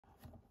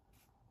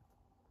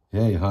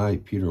Hey, hi,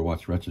 Peter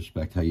Watts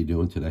Retrospect. How you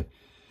doing today?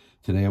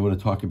 Today I want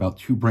to talk about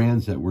two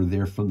brands that were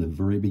there from the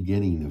very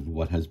beginning of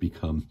what has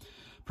become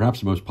perhaps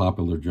the most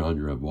popular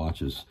genre of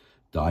watches,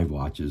 dive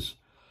watches.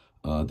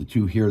 The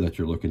two here that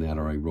you're looking at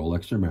are a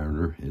Rolex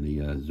Submariner and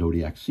a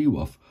Zodiac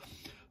Seawolf,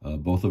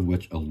 both of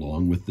which,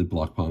 along with the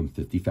Block Palm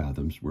 50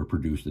 Fathoms, were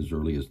produced as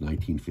early as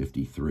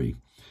 1953.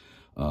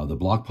 The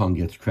Block Palm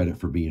gets credit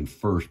for being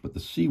first, but the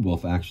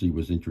Seawolf actually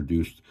was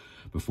introduced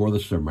before the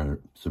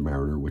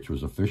Submariner, which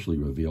was officially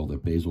revealed at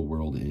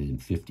Baselworld in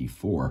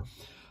 '54.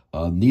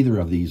 Neither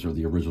of these are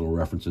the original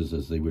references,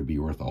 as they would be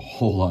worth a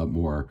whole lot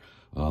more.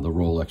 The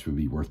Rolex would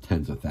be worth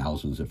tens of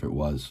thousands if it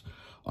was.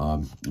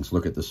 Let's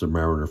look at the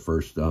Submariner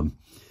first.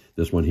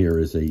 This one here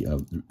is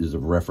a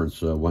reference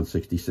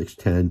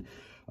 16610.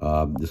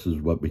 This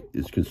is what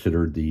is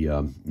considered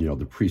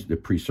the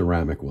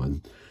pre-ceramic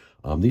one.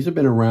 These have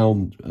been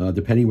around,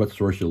 depending what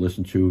source you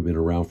listen to, have been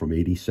around from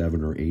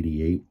 87 or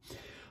 88,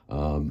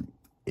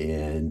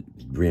 and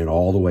ran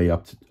all the way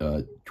up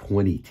to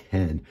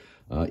 2010.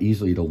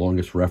 Easily the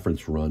longest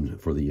reference run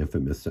for the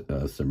infamous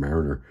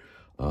Submariner.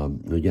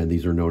 Again,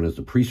 these are known as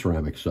the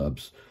pre-ceramic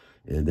subs,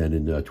 and then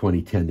in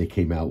 2010 they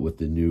came out with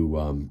the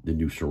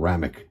new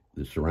ceramic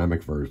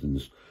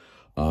versions.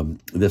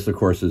 This, of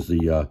course, is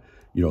the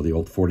the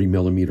old 40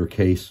 millimeter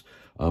case.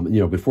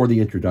 Before the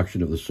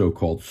introduction of the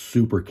so-called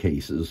super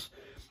cases,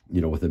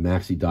 with the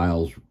maxi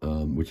dials,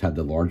 which had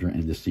the larger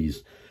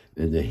indices,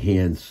 and the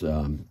hands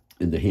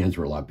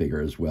were a lot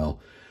bigger as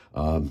well.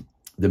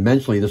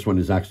 Dimensionally, this one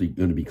is actually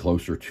going to be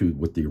closer to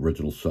what the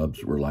original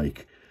subs were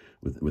like,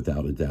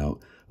 without a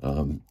doubt.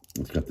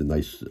 It's got the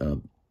nice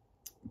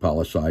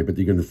polished side, but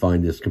you're going to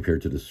find this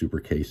compared to the super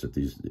case that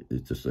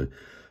it's just a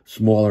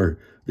smaller.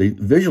 They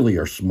visually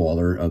are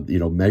smaller.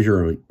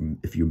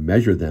 If you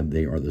measure them,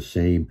 they are the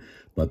same.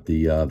 But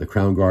the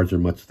crown guards are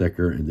much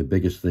thicker, and the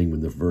biggest thing when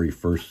the very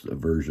first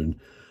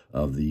version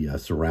of the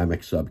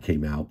ceramic sub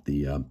came out,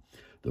 the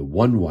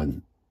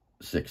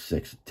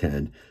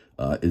 11610,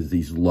 is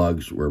these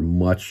lugs were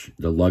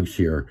the lugs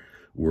here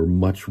were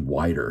much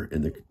wider,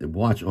 and the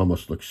watch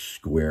almost looks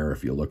square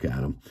if you look at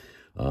them.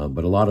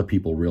 But a lot of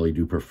people really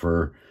do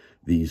prefer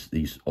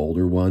these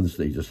older ones.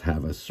 They just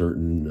have a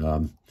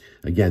certain,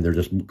 again, they're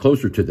just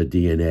closer to the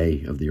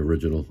DNA of the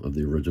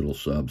original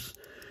subs,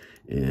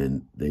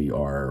 and they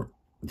are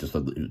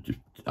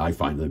I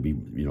find them to be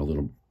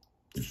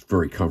just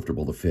very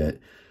comfortable to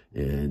fit,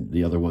 and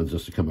the other ones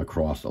just come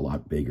across a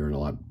lot bigger and a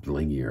lot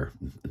blingier.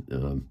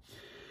 And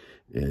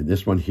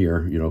this one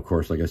here, of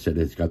course, like I said,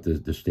 it's got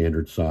the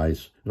standard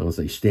size. I don't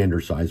say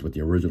standard size, but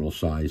the original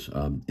size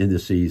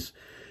indices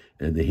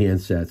and the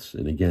handsets.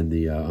 And again,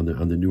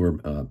 on the newer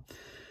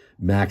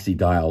maxi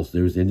dials,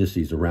 those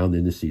indices, round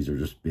indices, are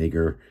just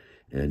bigger,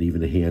 and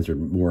even the hands are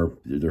more.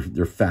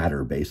 They're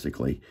fatter,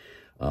 basically.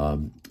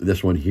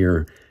 This one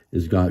here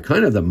has got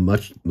kind of the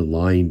much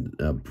maligned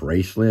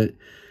bracelet.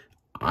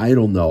 I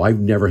don't know. I've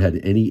never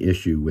had any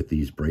issue with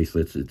these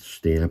bracelets. It's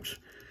stamped.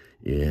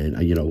 And,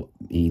 I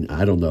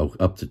don't know,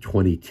 up to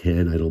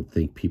 2010, I don't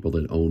think people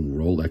that own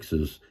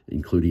Rolexes,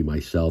 including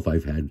myself,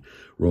 I've had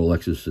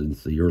Rolexes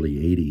since the early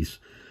 80s,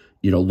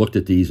 looked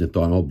at these and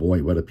thought, oh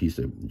boy, what a piece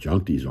of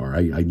junk these are.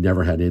 I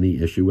never had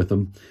any issue with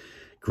them.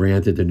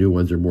 Granted, the new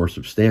ones are more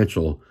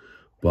substantial,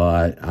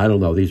 but I don't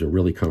know, these are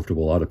really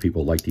comfortable. A lot of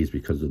people like these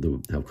because of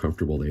how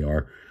comfortable they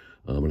are.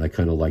 And I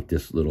kind of like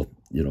this little,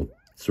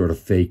 sort of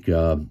fake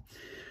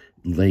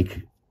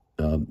link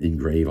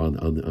engrave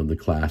on the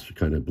clasp. It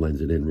kind of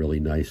blends it in really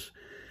nice,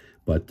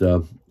 but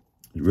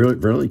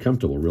really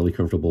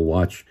comfortable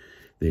watch.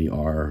 They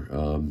are,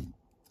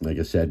 like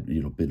I said,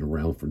 been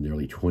around for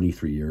nearly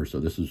 23 years. So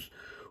this is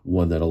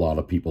one that a lot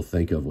of people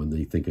think of when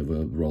they think of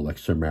a Rolex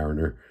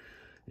Submariner,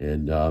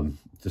 and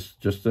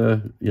just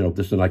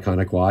an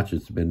iconic watch.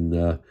 It's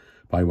been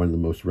probably one of the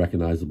most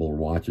recognizable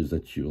watches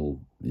that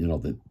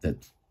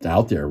that's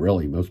out there.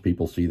 Really, most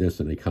people see this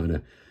and they kind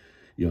of,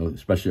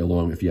 especially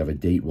if you have a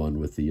date one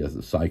with the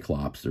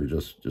Cyclops, they're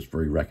just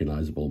very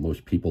recognizable.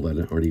 Most people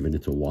that aren't even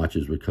into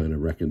watches would kind of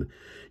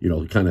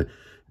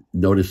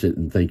notice it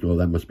and think, oh,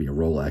 that must be a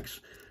Rolex.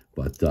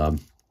 But the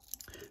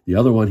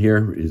other one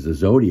here is the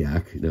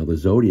Zodiac. Now, the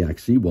Zodiac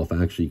Seawolf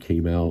actually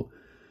came out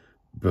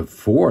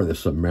before the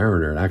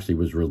Submariner. It actually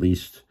was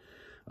released,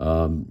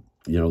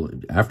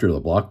 after the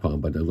Block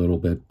Palm, but a little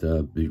bit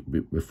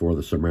before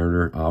the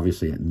Submariner.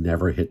 Obviously, it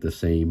never hit the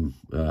same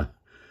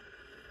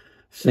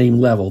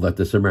level that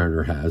the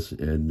Submariner has.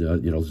 And,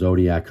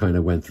 Zodiac kind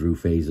of went through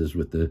phases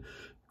with the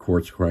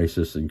quartz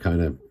crisis and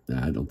I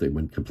don't think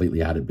went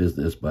completely out of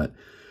business, but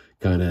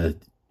kind of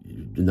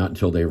not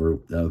until they were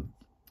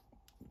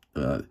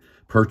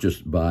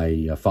purchased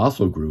by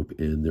Fossil Group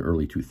in the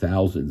early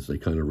 2000s, they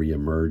kind of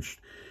reemerged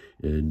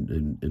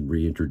and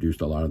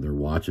reintroduced a lot of their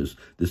watches.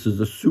 This is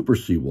a Super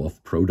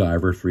Seawolf Pro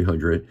Diver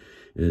 300.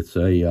 It is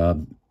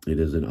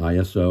an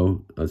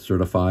ISO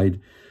certified.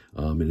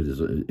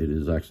 It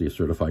is actually a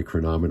certified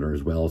chronometer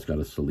as well. It's got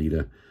a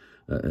Sellita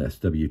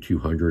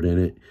SW200 in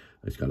it.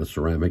 It's got a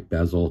ceramic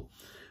bezel.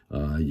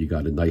 You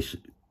got a nice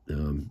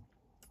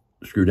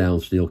screw down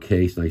steel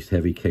case, nice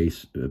heavy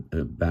case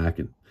back,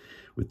 and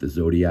with the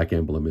Zodiac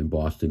emblem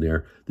embossed in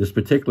there. This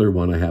particular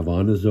one I have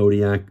on the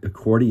Zodiac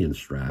accordion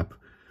strap,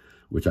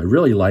 which I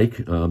really like.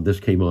 This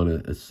came on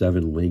a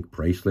 7-link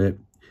bracelet.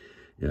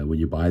 When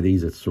you buy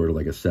these, it's sort of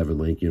like a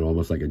 7-link,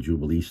 almost like a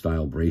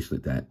Jubilee-style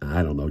bracelet that,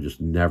 I don't know,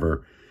 just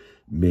never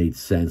made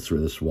sense for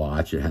this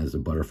watch. It has a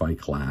butterfly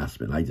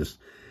clasp, and I just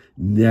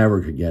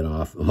never could get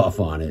off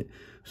on it.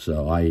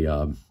 So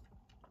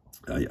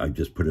I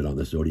just put it on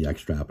the Zodiac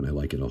strap, and I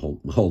like it a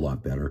whole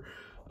lot better.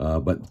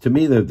 But to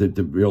me,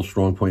 the real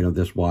strong point of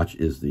this watch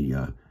is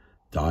the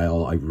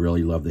dial. I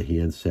really love the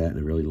handset, and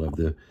I really love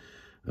the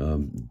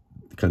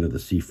kind of the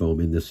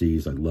seafoam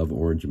indices. I love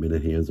orange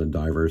minute hands on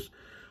divers.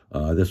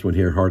 This one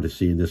here, hard to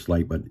see in this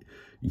light, but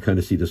you kind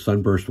of see the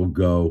sunburst will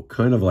go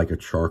kind of like a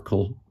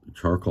charcoal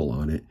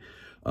on it.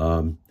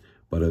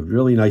 But a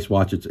really nice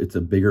watch. It's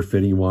a bigger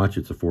fitting watch.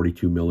 It's a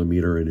 42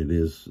 millimeter, and it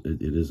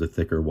is a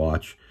thicker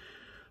watch.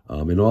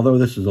 And although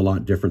this is a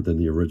lot different than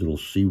the original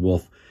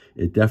Seawolf,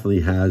 it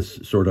definitely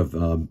has sort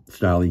of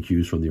styling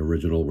cues from the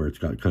original, where it's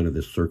got kind of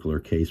this circular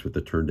case with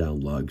the turn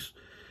down lugs.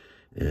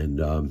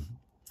 And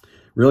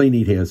really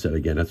neat handset.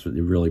 Again, that's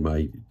really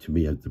to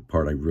me, the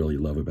part I really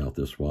love about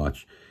this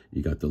watch.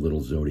 You got the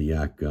little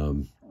Zodiac,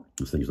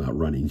 this thing's not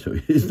running, so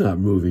it's not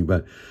moving,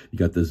 but you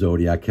got the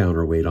Zodiac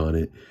counterweight on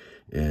it.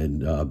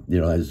 And,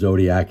 that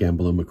Zodiac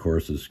emblem, of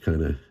course, is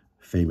kind of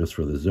famous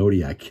for the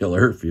Zodiac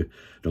Killer. If you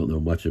don't know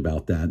much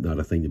about that, not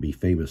a thing to be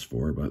famous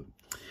for, but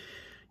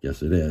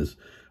yes, it is.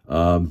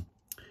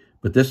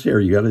 But this here,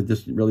 you got to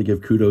just really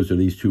give kudos to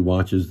these two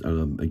watches.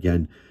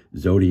 Again,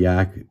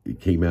 Zodiac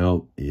came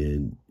out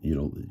in,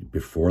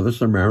 before the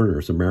Submariner.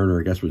 Submariner,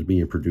 I guess, was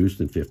being produced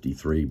in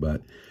 53,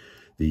 but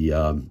the,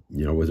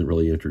 wasn't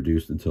really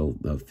introduced until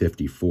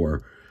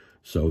 54.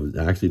 So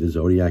actually the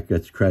Zodiac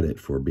gets credit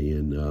for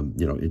being,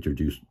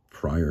 introduced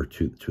prior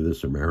to the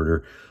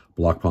Submariner.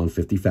 Block Pond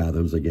 50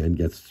 Fathoms, again,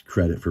 gets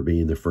credit for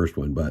being the first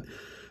one. But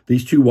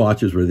these two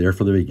watches were there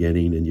from the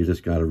beginning, and you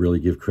just got to really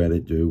give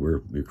credit due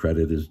where your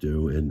credit is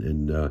due.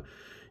 And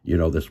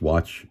this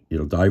watch,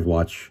 dive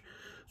watch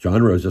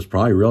genre is just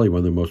probably really one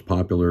of the most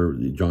popular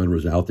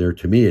genres out there.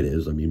 To me, it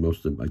is. I mean,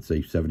 I'd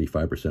say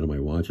 75% of my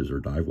watches are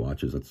dive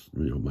watches. That's,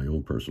 my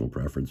own personal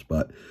preference.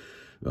 But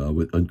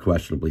with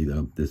unquestionably,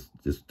 this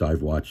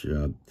dive watch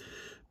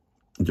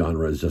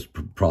genre is just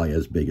probably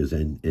as big as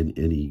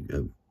any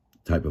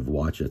type of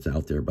watch that's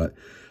out there. But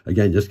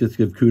again, just let's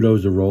give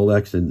kudos to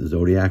Rolex and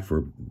Zodiac for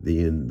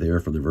being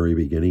there from the very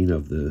beginning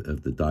of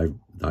the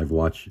dive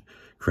watch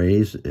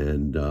craze.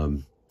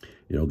 And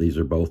these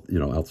are both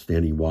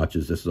outstanding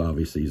watches. This is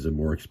obviously a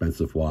more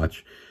expensive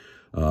watch.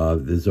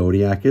 The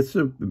Zodiac, it's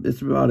about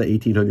an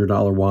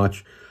 $1,800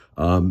 watch.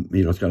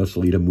 It's got a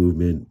Salida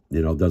movement.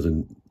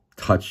 Doesn't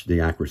touch the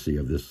accuracy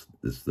of this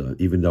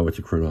even though it's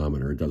a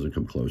chronometer, it doesn't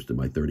come close to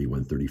my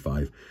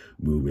 31-35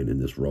 movement in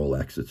this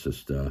Rolex. It's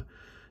just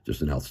this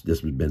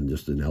has been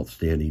just an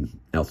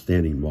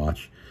outstanding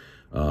watch.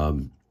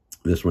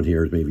 This one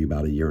here is maybe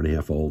about 1.5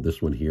 years old.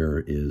 This one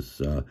here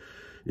is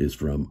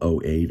from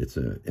 08. It's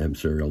a M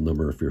serial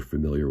number, if you're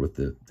familiar with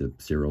the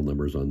serial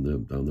numbers on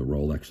the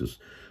Rolexes.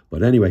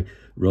 But anyway,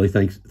 really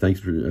thanks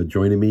for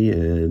joining me,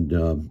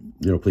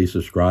 and please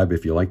subscribe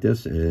if you like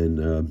this, and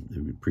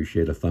we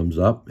appreciate a thumbs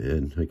up,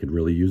 and I could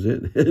really use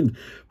it.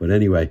 But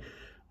anyway,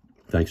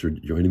 thanks for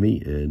joining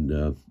me,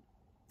 and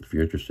if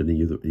you're interested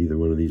in either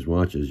one of these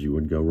watches, you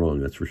wouldn't go wrong,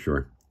 that's for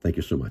sure. Thank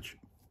you so much.